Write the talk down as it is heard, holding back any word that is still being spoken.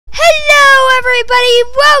everybody,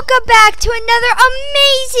 welcome back to another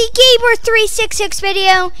amazing Gamer366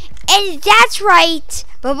 video. And that's right,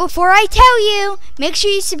 but before I tell you, make sure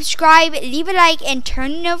you subscribe, leave a like, and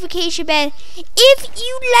turn the notification bell if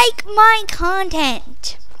you like my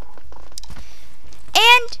content.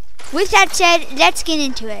 And with that said, let's get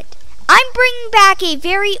into it. I'm bringing back a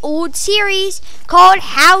very old series called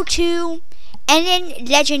How To, and then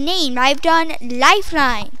Legend Name. I've done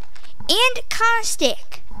Lifeline and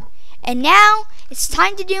Caustic. And now it's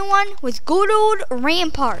time to do one with good old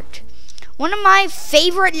Rampart, one of my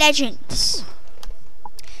favorite legends.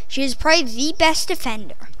 She is probably the best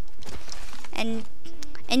defender. And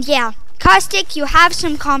yeah, Caustic, you have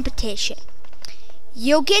some competition.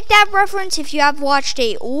 You'll get that reference if you have watched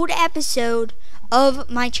a old episode of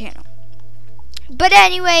my channel. But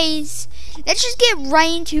anyways, let's just get right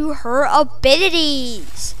into her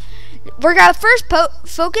abilities. We're gonna first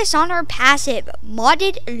focus on her passive,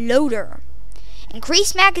 Modded Loader.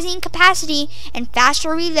 Increased magazine capacity and faster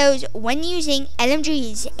reloads when using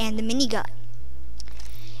LMGs and the minigun.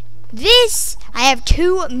 This, I have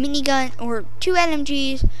two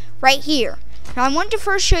LMGs right here. Now I want to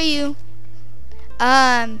first show you,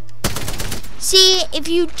 see, if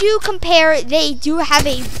you do compare, they do have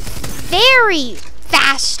a very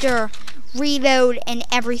faster reload and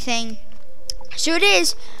everything. So it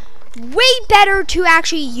is way better to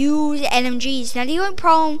actually use LMGs. Now the only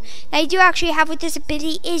problem that I do actually have with this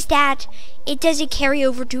ability is that it doesn't carry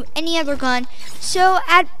over to any other gun. So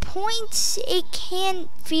at points it can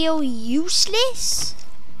feel useless.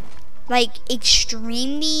 Like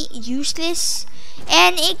extremely useless.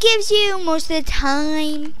 And it gives you most of the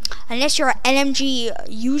time, unless you're an LMG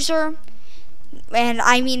user, and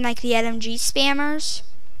I mean like the LMG spammers.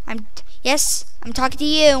 I'm talking to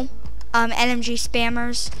you, LMG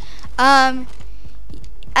spammers.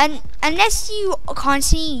 Unless you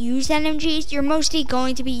constantly use LMGs, you're mostly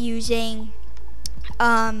going to be using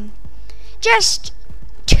just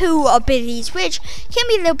two abilities, which can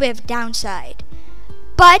be a little bit of a downside.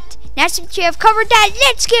 But now since we have covered that,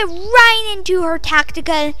 let's get right into her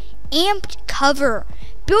tactical amped cover.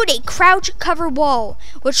 Build a crouch cover wall,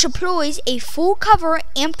 which deploys a full cover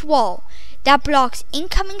amped wall that blocks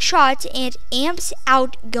incoming shots and amps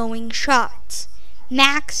outgoing shots.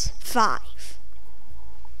 Max 5.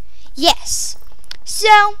 Yes.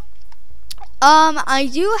 So, I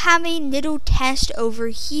do have a little test over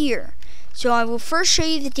here. So I will first show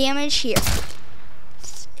you the damage here.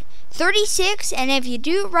 36, and if you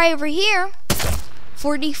do it right over here,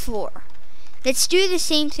 44. Let's do the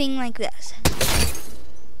same thing like this.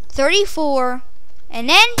 34, and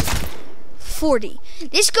then 40.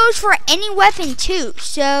 This goes for any weapon too,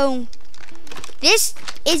 so this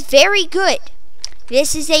is very good.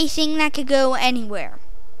 This is a thing that could go anywhere.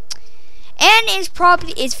 And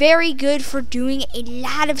it's very good for doing a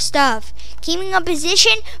lot of stuff. Keeping a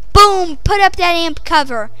position, boom, put up that amp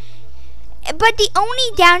cover. But the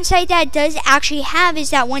only downside that it does actually have is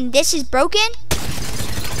that when this is broken,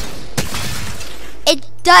 it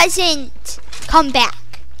doesn't come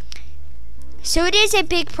back. So it is a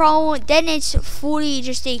big problem. Then it's fully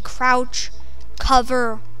just a crouch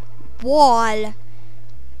cover wall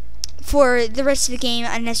for the rest of the game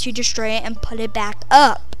unless you destroy it and put it back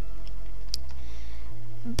up.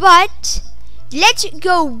 But let's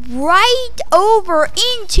go right over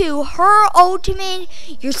into her ultimate.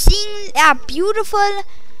 You're seeing that beautiful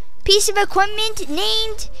piece of equipment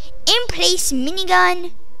named In-Place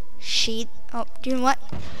Minigun. Doing what?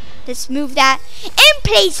 Let's move that.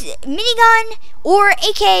 In-Place Minigun, or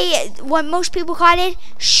aka what most people call it,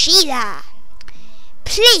 Sheila.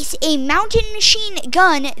 Place a mounted machine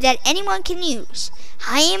gun that anyone can use.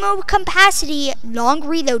 High ammo capacity, long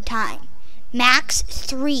reload time. Max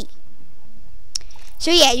 3.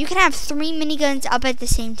 So yeah, you can have 3 miniguns up at the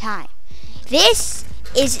same time. This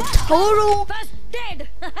is total,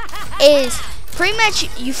 is pretty much,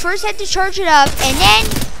 you first have to charge it up, and then,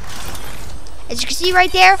 as you can see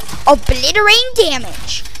right there, obliterating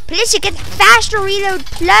damage. Plus you get faster reload,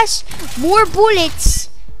 plus more bullets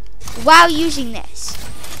while using this.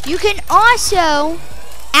 You can also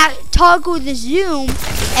toggle the zoom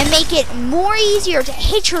and make it more easier to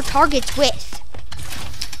hit your targets with,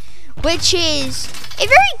 which is a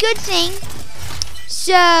very good thing.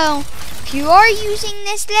 So if you are using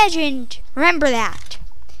this legend, remember that.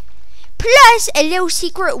 Plus, a little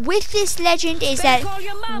secret with this legend is that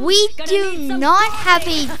we do not have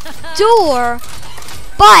a door,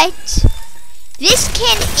 but this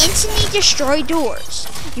can instantly destroy doors.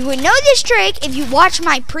 You would know this trick if you watched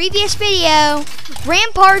my previous video,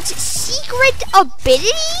 Rampart's secret ability.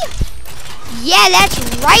 Yeah, that's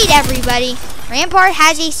right, everybody. Rampart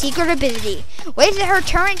has a secret ability. With her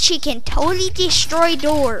turret, she can totally destroy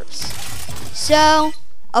doors. So,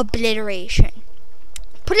 obliteration.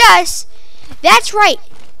 Plus, that's right,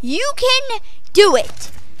 you can do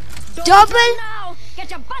it. Double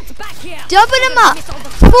them up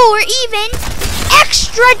for even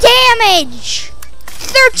extra damage.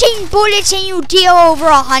 13 bullets and you deal over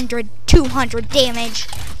 100, 200 damage.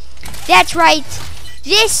 That's right,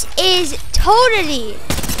 this is totally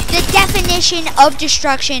the definition of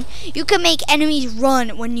destruction. You can make enemies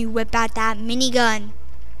run when you whip out that minigun.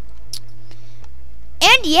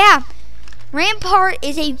 And yeah, Rampart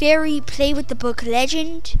is a very play with the book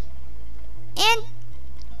legend, and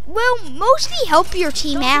will mostly help your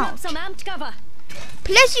team out.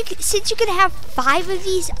 Plus, since you can have 5 of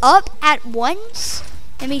these up at once,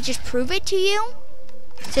 let me just prove it to you.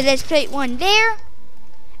 So let's put one there,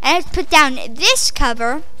 and let's put down this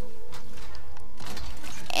cover.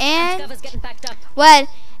 And well,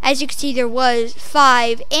 as you can see, there was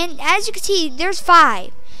 5, and as you can see, there's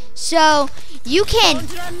 5. So you can,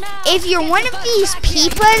 if you're one of these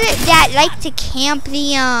people that like to camp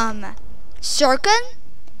the circle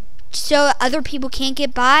so other people can't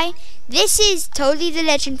get by, this is totally the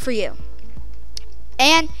legend for you.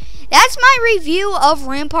 And that's my review of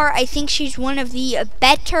Rampart. I think she's one of the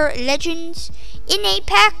better legends in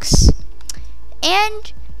Apex.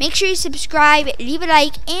 And make sure you subscribe, leave a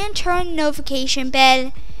like, and turn the notification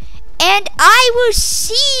bell. And I will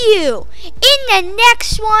see you in the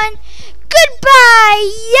next one. Goodbye.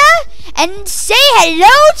 And say hello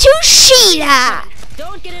to Sheila.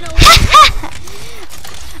 Don't get in a way.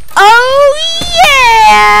 Oh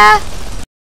yeah.